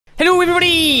Hello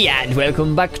everybody, and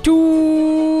welcome back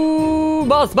to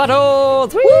Boss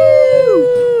Battles!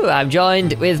 Woo! I'm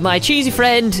joined with my cheesy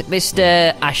friend,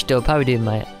 Mr. AshDubh. How are we doing,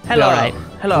 mate? Hello. We all right?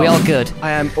 Hello. We all good?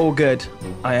 I am all good.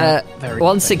 I am very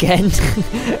Once good. again,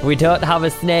 we don't have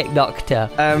a snake doctor.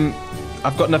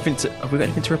 I've got nothing to... Have we got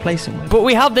anything to replace him with? But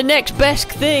we have the next best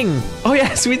thing. Oh,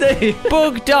 yes, we do.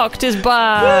 Bug Doctor's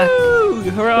back. Woo!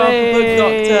 Hurrah for Bug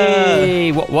Doctor.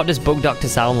 Hey! What does Bug Doctor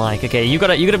sound like? Okay, you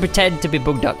gotta pretend to be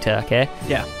Bug Doctor, okay?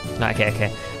 Yeah.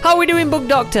 Okay. How are we doing, Bug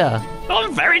Doctor?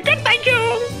 I'm very good, thank you.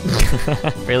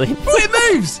 Really? Oh,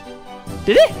 it moves.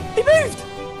 Did it? It moved.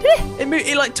 It moved.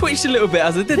 It like twitched a little bit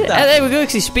as I did that. There we go,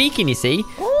 because he's speaking, you see.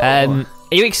 Oh.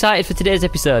 Are you excited for today's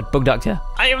episode, Bug Doctor?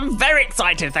 I am very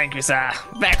excited, thank you, sir.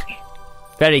 Very.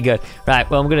 Very good. Right,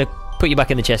 well, I'm going to put you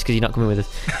back in the chest because you're not coming with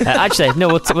us. Actually, no,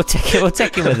 we'll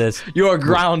take him with us. You're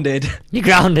grounded. You're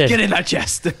grounded. Get in that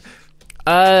chest.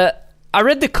 I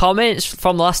read the comments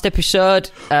from the last episode.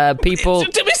 People...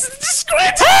 Mr.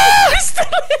 Squid!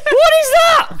 What is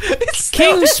that?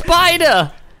 King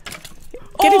Spider!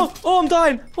 Oh, I'm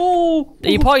dying. Oh. Are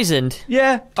you poisoned?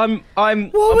 Yeah, I'm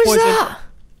What was poisoned.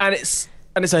 that?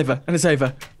 And it's over.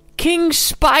 King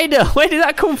Spider! Where did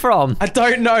that come from? I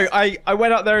don't know. I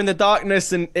went out there in the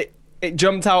darkness and it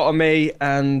jumped out on me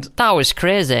and... That was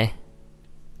crazy.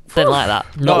 Didn't like that.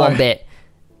 Not No. one bit.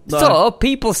 No. So,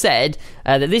 people said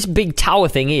that this big tower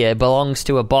thing here belongs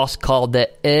to a boss called the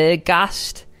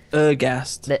Ur-Ghast.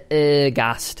 Ur-Ghast. The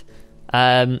Ur-Ghast.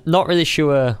 Not really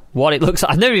sure what it looks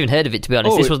like. I've never even heard of it, to be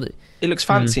honest. This wasn't... It looks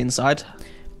fancy inside.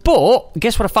 But,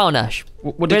 guess what I found, Ash?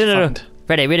 What did you find?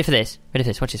 Ready for this.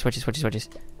 Watch this.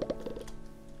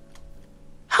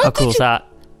 How cool is that?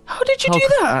 How did you do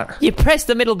that? You press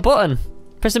the middle button.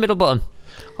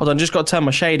 Hold on, just got to turn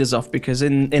my shaders off because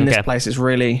in this place it's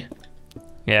really...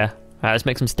 Yeah. Alright, let's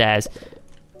make some stairs.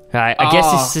 Right, I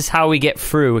guess this is how we get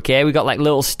through, okay? We got like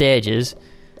little stages.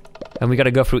 And we got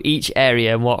to go through each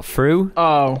area and walk through.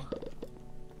 Oh.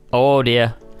 Oh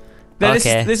dear. No,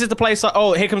 Okay. This is the place...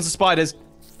 Oh, here comes the spiders.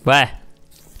 Where?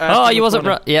 You wasn't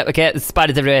right. Yeah, okay, there's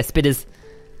spiders everywhere, spitters.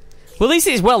 Well, at least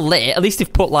it's well lit. At least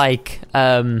they've put like,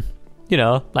 Yeah.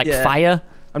 fire.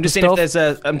 I'm just seeing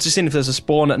if there's a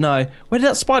spawn. No. Where did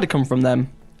that spider come from then?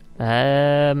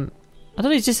 I don't know,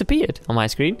 he's disappeared on my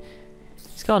screen.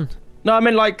 He's gone. No, I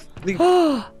mean like...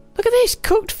 Look at this,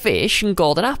 cooked fish and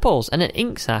golden apples and an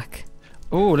ink sack.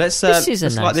 Oh, let's This is a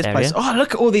let's nice like this area. place. Oh,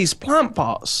 look at all these plant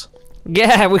pots.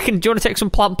 Yeah, we can. Do you want to take some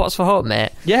plant pots for home, mate?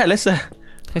 Yeah, let's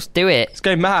do it. let's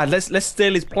go mad. Let's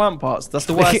steal his plant pots. That's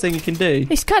the worst thing you can do.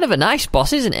 It's kind of a nice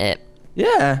boss, isn't it?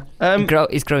 Yeah.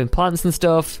 He's growing plants and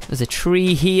stuff. There's a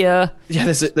tree here. Yeah,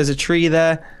 there's a tree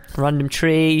there. Random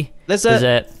tree. There's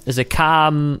a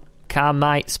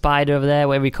Carmite spider over there,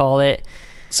 whatever you call it.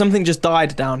 something just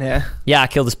died down here. Yeah, I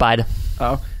killed the spider.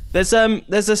 Oh. There's a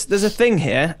thing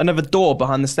here, another door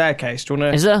behind the staircase. Do you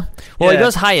wanna? Is there? Well, Yeah. it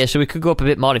goes higher, so we could go up a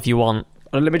bit more if you want.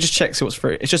 Well, let me just check see what's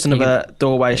through. It's just another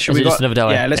doorway. Is it just another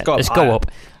doorway? Yeah, let's go up. Let's higher. go up.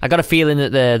 I got a feeling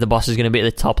that the boss is going to be at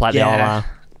the top like they all Yeah. are.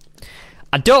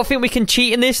 I don't think we can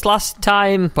cheat in this. Last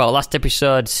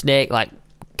episode, Snake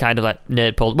kind of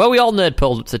nerd pulled. Well, we all nerd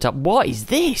pulled up to the top. What is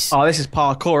this? Oh, this is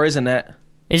parkour, isn't it?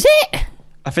 Is it?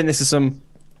 I think this is some...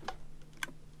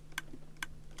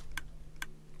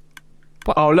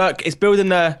 What? Oh, look, it's building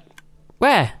the...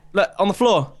 Where? Look, on the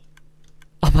floor.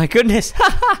 Oh my goodness.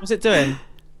 What's it doing?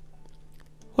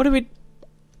 What do we...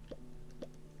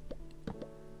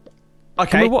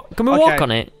 Okay. Can we walk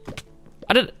on it?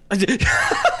 I don't...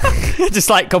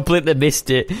 Just completely missed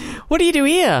it. What do you do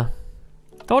here?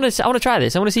 I want to try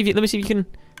this. Let me see if you can...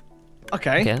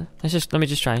 Okay. Okay, let me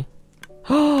just try.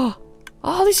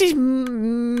 Oh, this is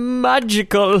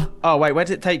magical. Oh, wait, where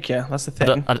did it take you? That's the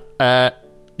thing.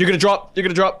 You're gonna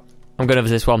drop. I'm going over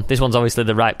this one. This one's obviously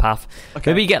the right path.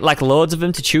 Okay. Maybe you get loads of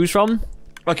them to choose from.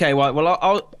 Okay,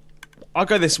 well, I'll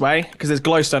go this way because there's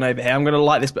glowstone over here. I'm gonna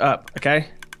light this bit up. Okay,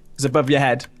 it's above your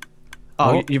head.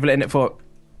 Oh, Oh. you've lit it for.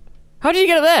 How did you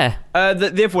get up there?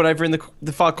 The other one over in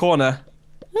the far corner.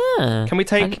 Ah, Can we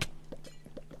take?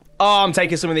 Oh, I'm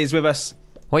taking some of these with us.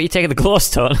 What, you taking the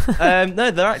glowstone? No,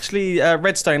 they're actually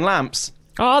redstone lamps.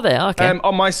 Oh, are they? Okay.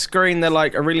 On my screen, they're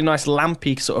like a really nice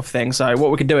lampy sort of thing. So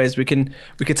what we can do is we can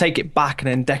take it back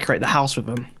and then decorate the house with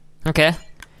them. Okay.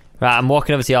 Right, I'm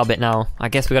walking over to your bit now. I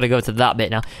guess we got to go to that bit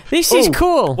now. This is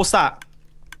cool. What's that?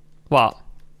 What?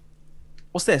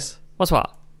 What's this? What's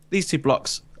what? These two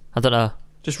blocks I don't know.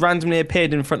 just randomly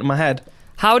appeared in front of my head.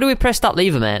 How do we press that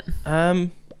lever, mate?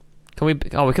 Um. Can we...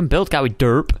 Oh, we can build, can't we?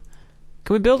 Derp.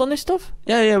 Can we build on this stuff?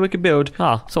 Yeah, we can build.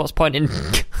 Oh, so what's pointing...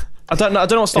 I don't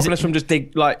know what's stopping us from just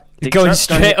Going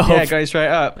straight up? Yeah, going straight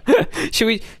up. Should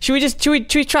we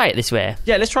try it this way?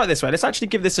 Yeah, let's try it this way. Let's actually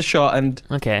give this a shot. And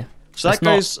Okay. so that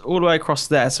goes all the way across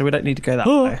there, so we don't need to go that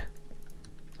way.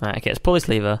 Right, okay, let's pull this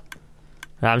lever.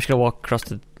 Right, I'm just going to walk across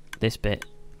to this bit.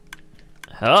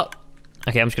 Up.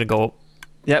 Okay, I'm just going to go up.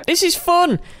 Yep. This is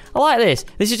fun! I like this.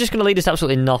 This is just going to lead us to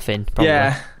absolutely nothing, probably.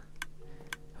 Yeah.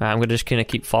 Right, I'm just going to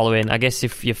keep following. I guess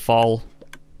if you fall...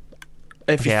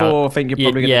 If you fall, I think you're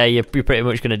probably going to... Yeah, you're pretty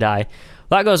much going to die.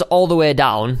 That goes all the way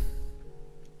down.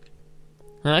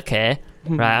 Okay.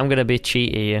 Right, I'm going to be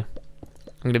cheaty here.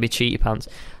 I'm going to be cheaty pants.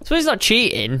 So it's not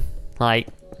cheating. Like...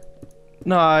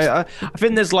 No, I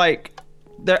think there's I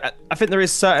think there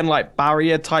is certain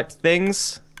barrier type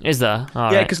things. Is there?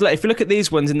 All Yeah, right. because if you look at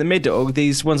these ones in the middle,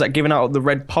 these ones that are giving out the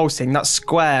red pulsing, that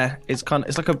square is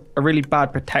it's like a really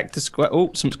bad protector square. Oh,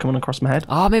 something's coming across my head.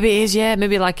 Oh, maybe it is, yeah.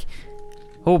 Maybe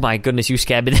oh my goodness, you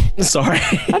scared me. Sorry.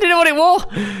 I didn't know what it was.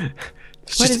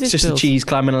 It's just a cheese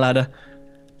climbing a ladder.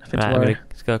 Right,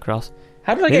 let's go across.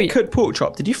 How did I get cooked pork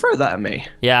chop? Did you throw that at me?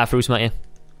 Yeah, I threw some at you.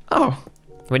 Oh.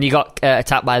 When you got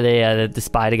attacked by the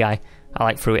spider guy,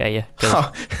 I threw it at you.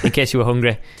 In case you were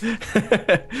hungry.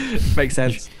 Makes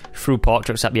sense. Threw pork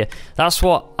chops at you. That's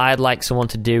what I'd like someone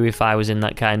to do if I was in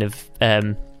that kind of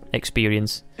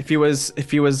experience. If you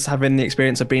was having the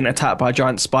experience of being attacked by a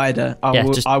giant spider,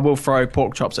 I will throw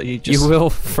pork chops at you. You will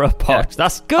throw pork. Yeah.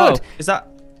 That's good. Oh, is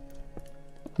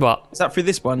that through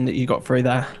this one that you got through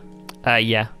there?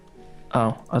 Yeah.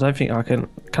 Oh, I don't think I can.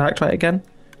 Can I try it again?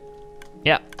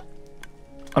 Yeah.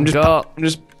 I'm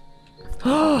just.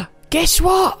 Guess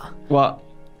what? What?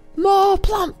 More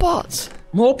plant pots.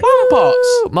 More plant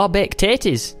pots. More baked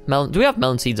tatties. Do we have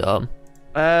melon seeds at home?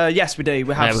 Yes, we do.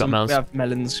 We have got melons. We have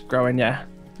melons growing. Yeah.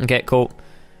 Okay, cool.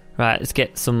 Right, let's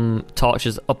get some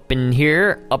torches up in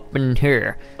here.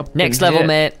 Next level,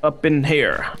 mate. Up in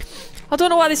here. I don't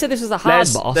know why they said this was a hard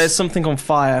boss. There's something on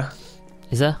fire.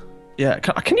 Is there? Yeah.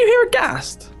 Can you hear a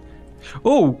ghast?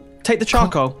 Oh, take the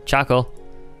charcoal. Charcoal.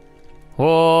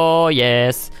 Oh,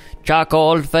 yes.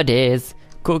 Charcoal for days.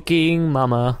 Cooking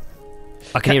mama.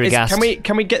 I can hear a ghast.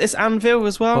 Can we get this anvil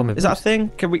as well? Is that a thing?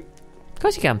 Can we? Of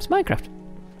course you can. It's Minecraft.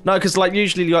 No, because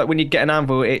usually when you get an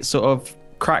anvil, it sort of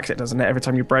cracks it, doesn't it? Every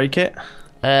time you break it.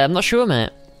 I'm not sure, mate.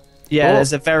 Yeah,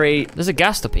 there's a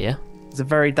ghast up here. There's a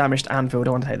very damaged anvil.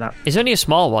 Don't want to take that. It's only a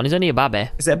small one. It's only a babby.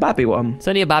 Is it a babby one? It's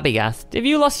only a babby ghast. Have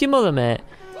you lost your mother, mate?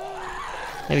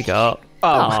 There we go.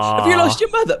 Oh, have you lost your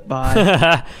mother?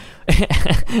 Bye.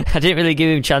 I didn't really give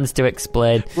him a chance to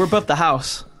explain. We're above the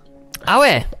house. Are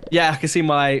we? Yeah, I can see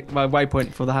my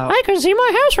waypoint for the house. I can see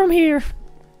my house from here.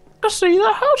 I see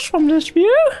the house from this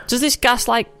view. Does this gas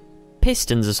like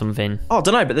pistons or something? Oh, I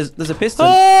don't know, but there's a piston.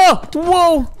 Oh!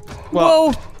 Whoa!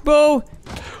 What? Whoa!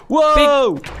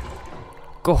 Whoa! Big...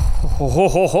 Go!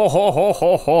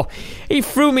 He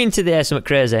threw me into the air, something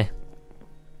crazy.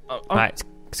 Right,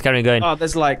 it's carrying going. Oh,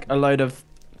 there's a load of.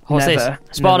 What's this?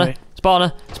 Spawner!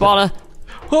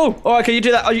 Oh, okay, you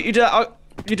do that. You do that.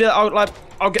 You do that.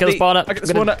 I'll get Kill the spawner. I'll get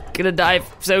the spawner. Gonna dive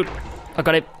soon. I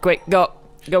got it. Quick, go.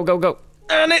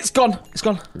 And it's gone.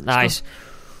 Nice.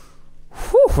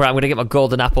 Whew. Right, I'm gonna get my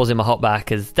golden apples in my hotbar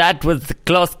because that was the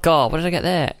close call. What did I get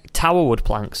there? Tower wood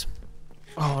planks.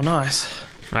 Oh, nice.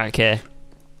 Right, okay.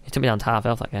 He took me down to half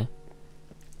health, that guy.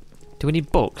 Do we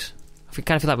need books? I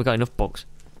kind of feel like we've got enough books.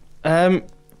 It'd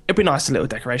be nice, a little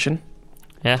decoration.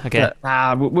 Yeah, okay.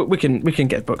 We can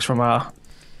get books from our.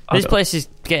 This place is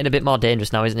getting a bit more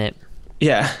dangerous now, isn't it?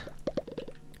 Yeah.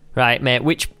 Right, mate.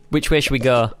 Which way should we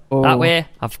go? Oh. That way?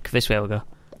 This way we'll go.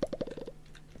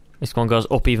 This one goes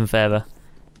up even further.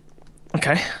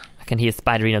 Okay. I can hear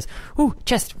spiderinos. Ooh,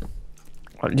 chest.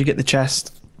 Why did you get the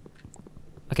chest?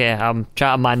 Okay, I'm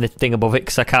trying to mine the thing above it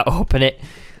because I can't open it.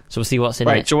 So we'll see what's in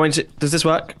it. Right, does this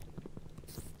work?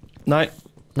 No.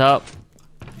 No.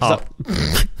 Oh.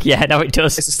 Yeah, no, it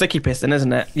does. It's a sticky piston,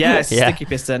 isn't it? Yeah, it's a sticky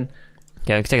piston.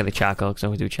 Okay, we can take the charcoal because I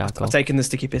always do charcoal. I've taken the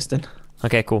sticky piston.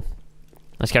 Okay, cool.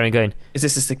 Let's carry on going. Is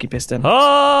this a sticky piston?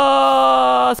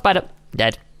 Oh, spider.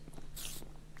 Dead.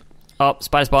 Oh,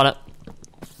 spider spawner.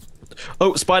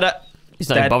 Oh, spider. He's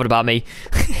not even bothered about me.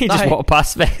 He just walked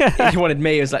past me. He wanted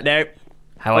me. He was like, no.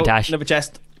 How I dash. Another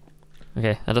chest.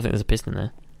 Okay, I don't think there's a piston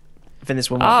there. I think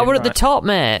this one. We're at the top,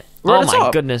 mate. We're at the my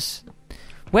top. Goodness.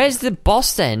 Where's the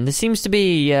boss then? There seems to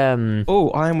be.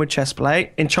 Oh, ironwood chest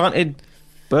plate, enchanted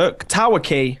book, tower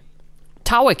key.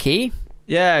 Tower key.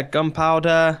 Yeah,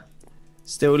 gunpowder,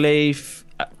 steel leaf,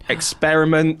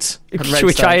 experiment. Should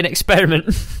we try an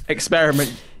experiment?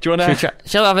 Experiment. Do you want to?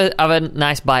 Shall we have a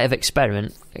nice bite of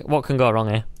experiment? What can go wrong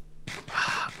here?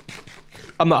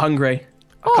 I'm not hungry.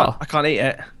 I can't eat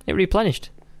it. It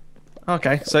replenished.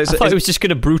 Okay, so I thought it was just going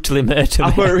to brutally murder I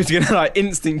me. thought it was gonna like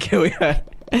instant kill you.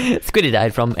 Squiddy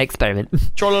died from experiment.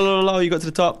 Trollololo, you got to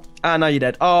the top. Ah, no, you're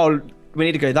dead. Oh, we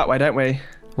need to go that way, don't we?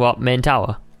 What, main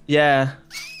tower? Yeah.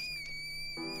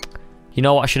 You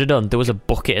know what I should have done? There was a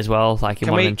bucket as well, like in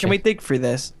one of them. Can we dig through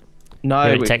this? No.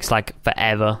 Yeah, it takes like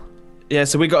forever. Yeah,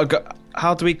 so we got to go.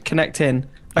 How do we connect in?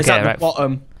 Oh, it's Okay, at the right.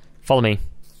 bottom. Follow me.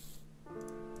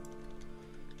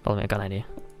 Follow me, I got an idea.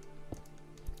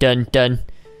 Dun dun.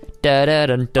 Da da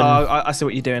dun dun. Oh, I see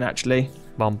what you're doing actually.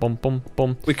 Bum bum bum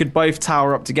bum. We could both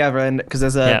tower up together, and because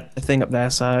there's a thing up there,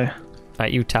 so.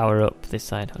 Right, you tower up this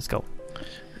side. Let's go.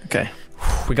 Okay.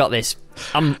 We got this.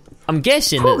 I'm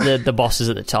guessing that the boss is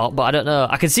at the top, but I don't know.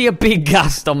 I can see a big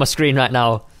ghast on my screen right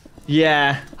now.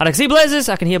 Yeah. And I can see blazes.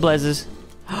 I can hear blazes.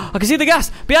 I can see the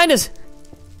ghast behind us.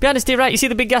 Behind us to your right. You see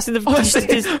the big ghast in the.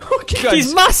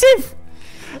 He's massive.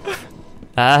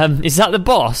 Is that the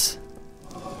boss?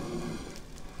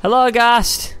 Hello,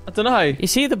 ghast. I don't know. You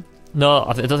see the? No,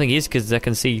 I don't think he is because I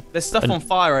can see. There's stuff on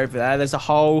fire over there. There's a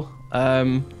hole.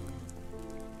 No,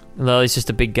 it's just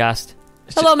a big ghast.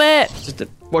 Hello, mate. Just a,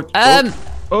 what? Ow!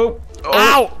 Oh!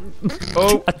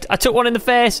 I took one in the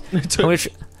face. I'm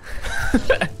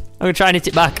gonna try and hit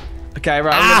it back. Okay,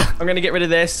 right. I'm gonna get rid of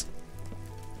this.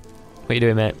 What are you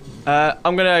doing, mate?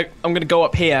 I'm gonna go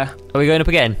up here. Are we going up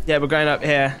again? Yeah, we're going up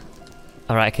here.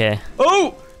 All right, okay.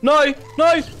 Oh! No!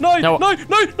 No. No!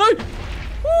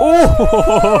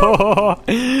 Oh!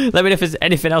 Let me know if there's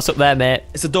anything else up there, mate.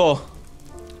 It's a door.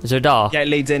 Is there a door? Yeah, it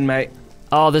leads in, mate.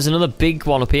 Oh, there's another big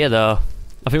one up here, though.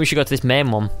 I think we should go to this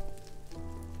main one.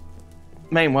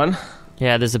 Main one.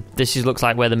 Yeah, this just looks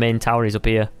like where the main tower is up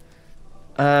here.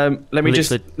 Let me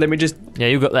just. Yeah,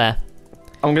 you got there.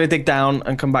 I'm gonna dig down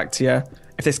and come back to you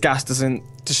if this gas doesn't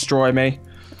destroy me.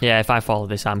 Yeah, if I follow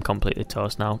this, I'm completely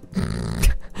toast now.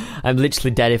 I'm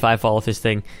literally dead if I fall off this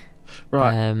thing.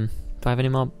 Right. Do I have any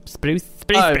more spruce?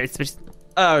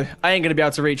 Oh, I ain't gonna be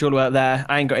able to reach all the way up there.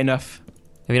 I ain't got enough.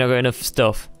 Have you not got enough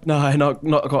stuff? No,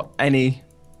 not got any.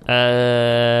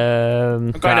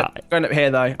 I'm going up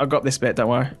here though. I've got this bit. Don't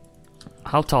worry.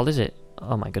 How tall is it?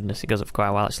 Oh my goodness, it goes up for quite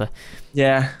a while actually.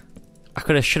 Yeah.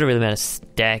 Should have really made a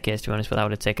staircase to be honest, but that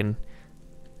would have taken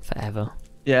forever.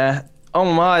 Yeah. Oh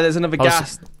my, there's another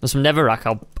gas. There's some netherrack.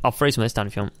 I'll throw some of this down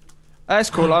if you want. That's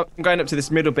cool. I'm going up to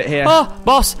this middle bit here. Oh,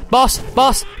 boss!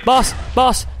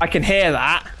 I can hear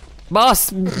that.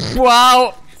 Boss!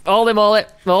 Wow! Hold him. Oh,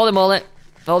 well,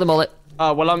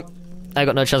 I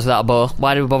got no chance without a bow.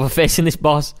 Why did we bother facing this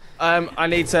boss? I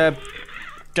need to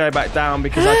go back down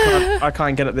because I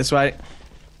can't get up this way.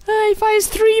 He fires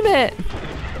 3, mate.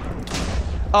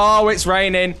 Oh, it's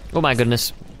raining. Oh my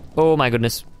goodness.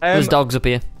 There's dogs up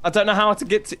here. I don't know how to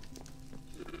get to.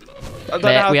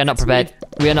 Mate, we are not prepared.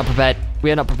 We are not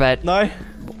prepared. No. Do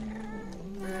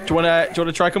you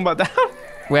wanna try come back down?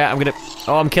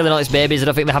 I'm killing all these babies. I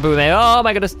don't think they're happy with me. Oh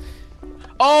my goodness.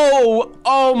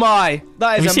 Oh my.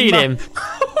 That is. Have you seen him?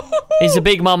 He's a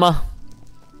big mama.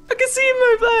 I can see him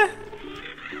over there.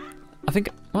 I think.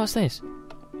 What's this?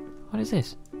 What is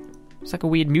this? It's like a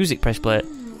weird music press plate.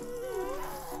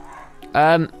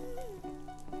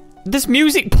 There's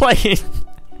music playing.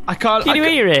 I can't. Can you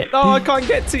hear it? No, I can't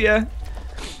get to you.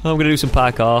 I'm gonna do some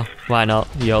parkour. Why not?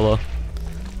 YOLO.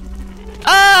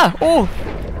 Ah! Oh!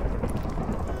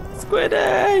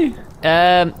 Squiddy!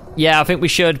 Yeah, I think we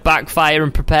should backfire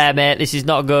and prepare, mate. This is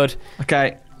not good.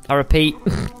 Okay. I repeat,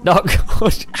 not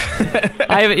good.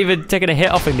 I haven't even taken a hit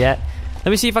off him yet.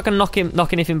 Let me see if I can knock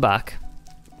anything back.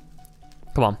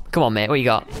 Come on, mate. What you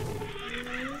got?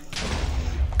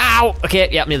 Ow! Okay,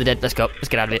 yeah, I'm nearly dead. Let's go. Let's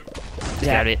get out of it. Get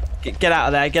out of it. Get out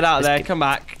of there. Get out of there. Come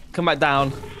back. Come back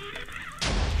down.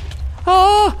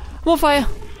 Oh! I'm on fire.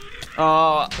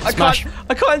 Oh, Smash.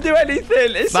 I can't do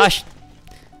anything. It's Smash.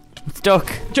 I'm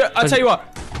stuck. I'll tell you what.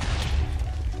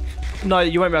 No,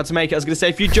 you won't be able to make it. I was going to say,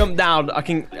 if you jump down,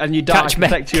 and you die, Catch me.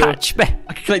 I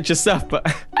can collect your stuff, but.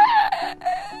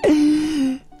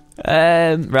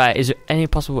 Right, is there any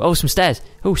possible... Oh, some stairs.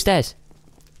 Oh, stairs.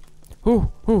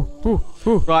 Ooh.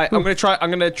 Right, I'm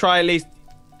gonna try at least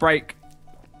break.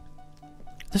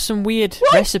 There's some weird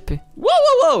recipe.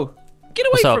 Whoa! Get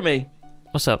away What's up? from me.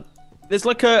 What's up? There's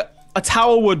like a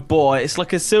towerwood boar. It's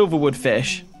like a silverwood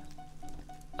fish.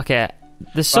 Okay,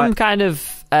 there's some kind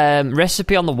of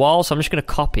recipe on the wall, so I'm just gonna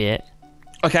copy it.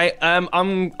 Okay, I'm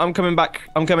coming back.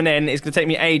 I'm coming in. It's gonna take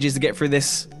me ages to get through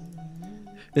this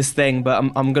thing, but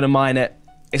I'm gonna mine it.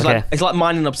 It's like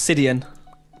mining obsidian.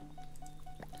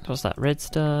 What's that?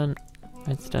 Redstone.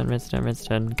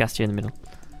 Gas here in the middle.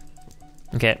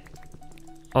 Okay.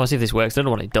 I want to see if this works. I don't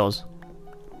know what it does.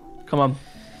 Come on.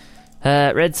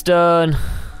 Redstone.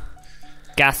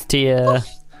 Gas tier.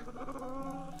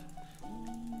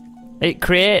 It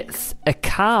creates a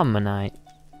Carmenite.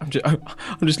 I'm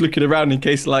just looking around in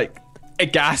case, like, a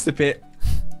ghast a bit.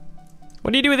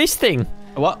 What do you do with this thing?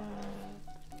 What?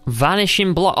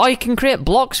 Vanishing block. Oh, you can create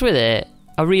blocks with it.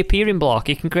 A reappearing block.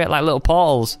 You can create, like, little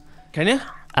portals. Can you?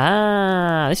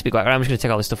 Ah, this would be quite right. I'm just going to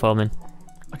take all this stuff home then.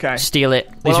 Okay. Steal it.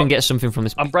 At least we can get something from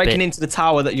this I'm breaking bit. into the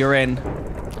tower that you're in.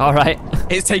 All right.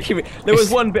 It's taking me... There was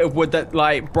one bit of wood that,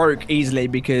 like, broke easily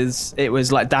because it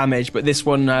was, like, damaged. But this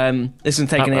one, this one's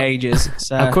taking ages.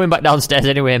 So. I'm coming back downstairs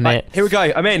anyway, mate. Right, here we go.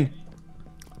 I'm in.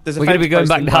 We're going to be going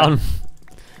back down.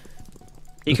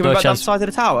 You coming back down the side of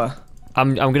the tower?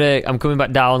 I'm coming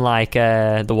back down, like,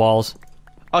 the walls.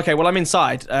 Okay, well, I'm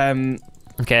inside.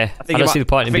 Okay. I don't see the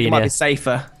point in being here. I think it might be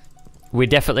safer. We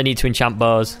definitely need to enchant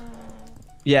bows.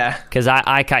 Yeah. Because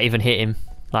I can't even hit him.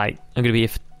 Like, I'm going to be here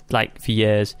for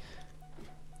years.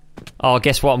 Oh,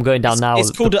 guess what? I'm going down now.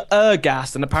 It's called an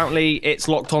Ur-Ghast, and apparently it's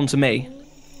locked onto me.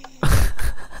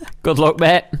 Good luck,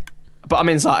 mate. But I'm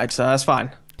inside, so that's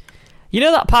fine. You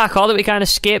know that parkour that we kind of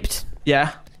skipped?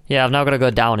 Yeah. Yeah, I've now got to go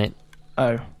down it.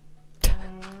 Oh.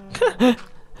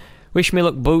 Wish me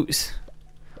luck, boots.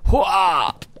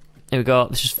 Hooah! Here we go.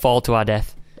 Let's just fall to our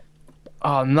death.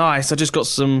 Oh, nice. I just got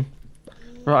some...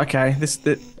 Right, okay. This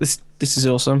is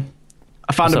awesome.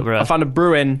 I found a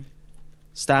brewing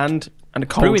stand and a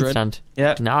cauldron. Brewing stand?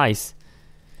 Yeah. Nice.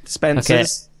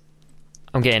 Dispensers.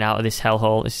 Okay. I'm getting out of this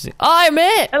hellhole. This is... Hi,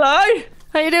 mate! Hello!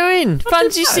 How you doing?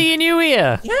 Fancy seeing you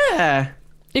here. Yeah.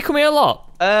 You come here a lot?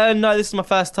 No, this is my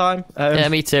first time. Yeah,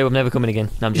 me too. I'm never coming again.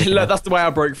 No, I'm just look, that's the way I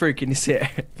broke through. Can you see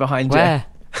it behind Where?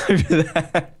 you? Over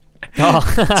there.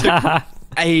 Oh.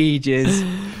 Ages.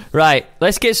 Right,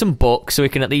 let's get some books so we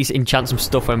can at least enchant some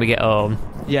stuff when we get home.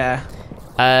 Yeah.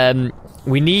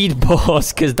 We need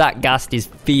bows because that ghast is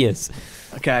fierce.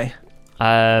 Okay.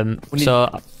 Yeah.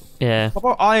 What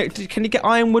about iron? Can you get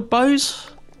ironwood bows?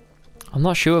 I'm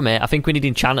not sure, mate. I think we need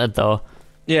enchanted though.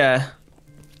 Yeah.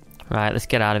 Right, let's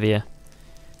get out of here.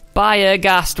 Bye,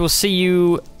 Ur-Ghast. We'll see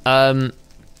you.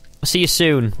 See you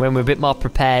soon when we're a bit more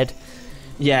prepared.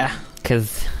 Yeah.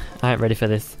 Because I ain't ready for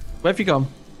this. Where have you gone?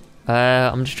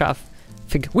 I'm just trying to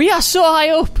figure. We are so high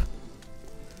up.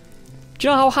 Do you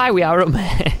know how high we are up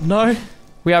there? No.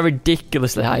 We are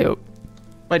ridiculously high up.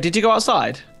 Wait, did you go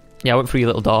outside? Yeah, I went through your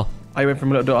little door. Oh, you went from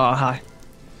a little door. Oh, hi.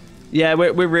 Yeah,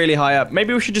 we're really high up.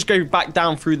 Maybe we should just go back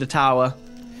down through the tower.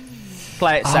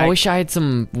 Play it safe. I wish I had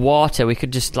some water. We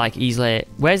could just like easily.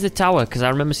 Where's the tower? Because I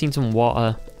remember seeing some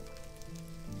water.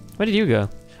 Where did you go?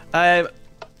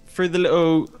 Through the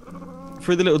little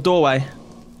doorway.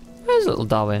 Where's the little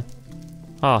doorway?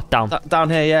 Oh, down. Down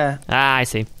here, yeah. Ah, I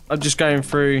see. I'm just going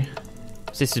through.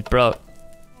 This is broke.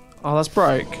 Oh, that's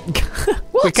broke.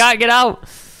 We can't get out.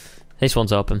 This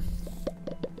one's open.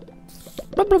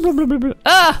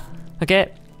 Ah!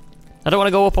 Okay. I don't want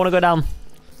to go up. I want to go down.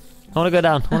 I want to go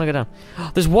down. I want to go down.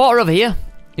 There's water over here.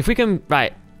 If we can...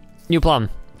 Right. New plan.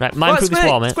 Right. Mine through this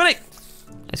wall, mate.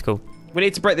 It's cool. We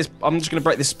need to break this. I'm just going to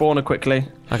break this spawner quickly.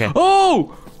 Okay.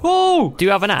 Oh! Oh! Do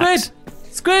you have an axe?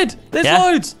 Squid! There's Yeah?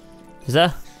 loads! Is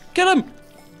there? Get him!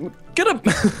 Get him!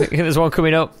 There's one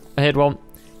coming up. I heard one.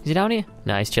 Is he down here?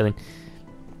 No, he's chilling.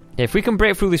 Yeah, if we can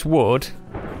break through this wood...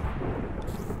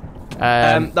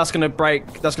 that's going to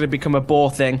break. That's going to become a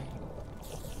boar thing.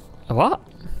 A what?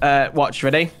 Watch,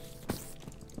 ready?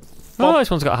 Oh,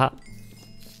 this one's got a hat.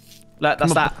 Look,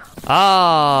 that's that.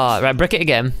 Ah, right, break it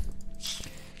again.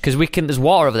 Because we can. There's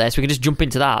water over there, so we can just jump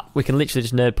into that. We can literally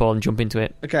just nerd pole and jump into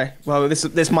it. Okay. Well,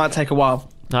 this might take a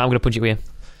while. No, I'm gonna punch it with you.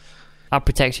 I'll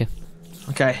protect you.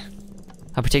 Okay.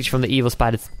 I'll protect you from the evil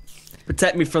spiders.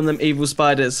 Protect me from them evil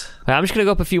spiders. Right, I'm just gonna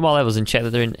go up a few more levels and check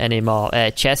that there aren't any more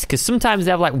chests. Because sometimes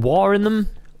they have like water in them.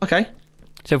 Okay.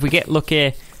 So if we get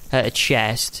lucky at a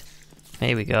chest,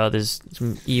 there we go. There's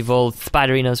some evil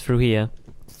spiderinos through here.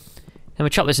 Then we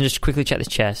chop this and just quickly check this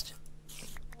chest.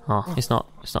 Oh, it's not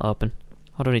open.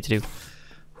 What do I need to do?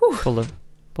 Whew. Pull the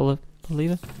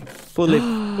lever? Pull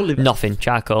lever. Nothing.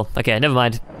 Charcoal. Okay, never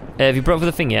mind. Have you broke for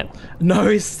the thing yet? No,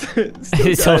 it's still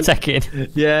It's all ticking.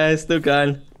 Yeah, it's still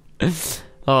going.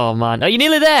 Oh man. Oh, you're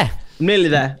nearly there. I'm nearly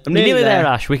there. You're nearly there,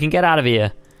 Ash. We can get out of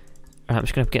here. Right, I'm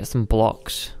just gonna get some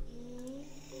blocks.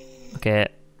 Okay, right,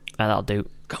 that'll do.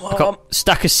 Come I've got a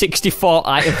stack of 64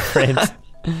 item frames.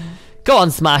 Go on,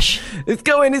 Smash. It's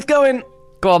going. It's going.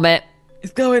 Go on, mate.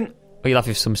 It's going. Oh, you'll have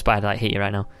if some spider like hit you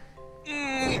right now.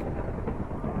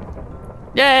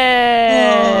 Yay!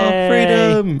 Oh,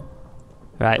 freedom.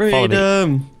 Right, follow me.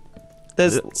 Freedom.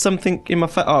 There's something in my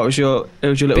face. Oh, it was your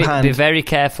little hand. Be very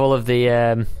careful of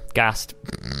the ghast.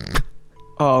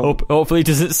 Oh. Hopefully he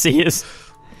doesn't see us.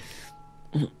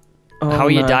 Oh, How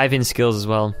are your diving skills as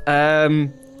well?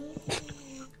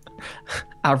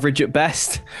 Average at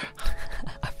best.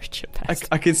 Average at best.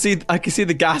 I can see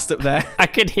the ghast up there. I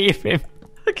can hear him.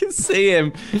 I can see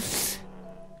him.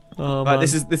 Oh, Right, man.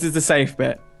 this is the safe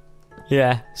bit.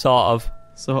 Yeah, sort of.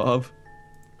 Sort of.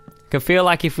 Can feel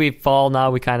like if we fall now,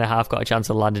 we kind of have got a chance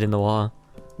of landing in the water.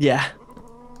 Yeah.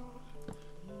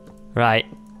 Right.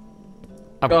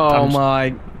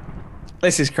 My.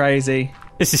 This is crazy.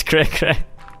 This is cray.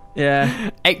 Yeah.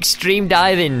 Extreme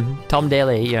diving. Tom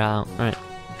Daly, you're out. Right.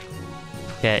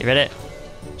 Okay, you ready?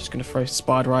 Just gonna throw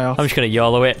Spider Eye off. I'm just gonna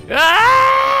YOLO it.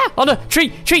 Ah! Oh no!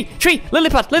 Tree! Lily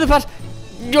pad!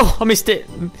 Oh, I missed it.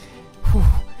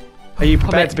 Are you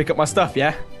prepared to pick up my stuff?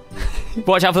 Yeah.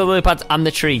 Watch out for the lily pads and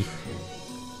the tree.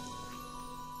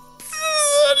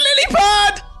 Lily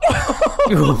pad.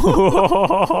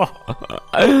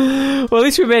 Well, at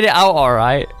least we made it out all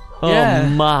right. Oh Yeah.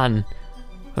 man.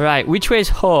 Right, which way's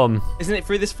home? Isn't it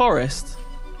through this forest?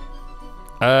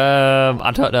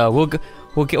 I don't know.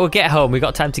 We'll get home. We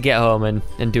got time to get home and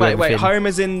do everything. Wait. Home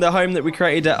as in the home that we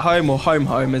created at home, or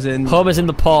home as in? Home is in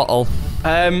the portal.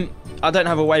 I don't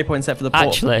have a waypoint set for the portal.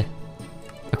 Actually.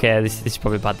 Okay, this is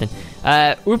probably bad then.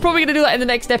 We're probably going to do that in the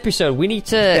next episode. We need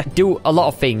to do a lot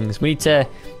of things. We need to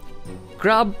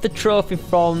grab the trophy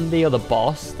from the other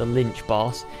boss, the Lynch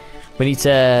boss. We need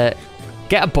to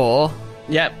get a bow.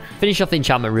 Yep. Finish off the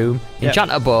enchantment room. Yep.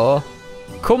 Enchant a bow.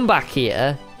 Come back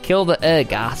here. Kill the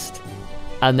Ur-Ghast.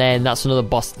 And then that's another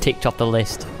boss ticked off the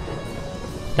list.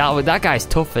 That guy's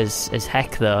tough as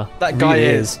heck, though. That guy Really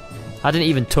is. I didn't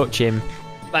even touch him.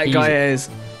 That guy is.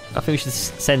 I think we should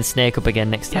send Snake up again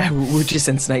next Yeah, time. we'll just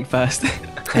send Snake first.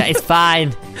 Yeah, it's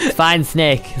fine. It's fine,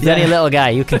 Snake. He's only a little guy.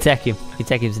 You can take him. You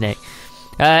take him, Snake.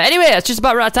 Anyway, that's just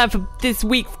about right time for this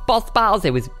week's boss battles.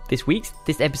 It was this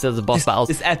episode's of boss battles.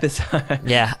 This episode.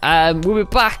 Yeah. We'll be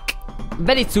back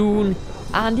very soon.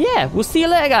 And yeah, we'll see you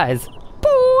later, guys.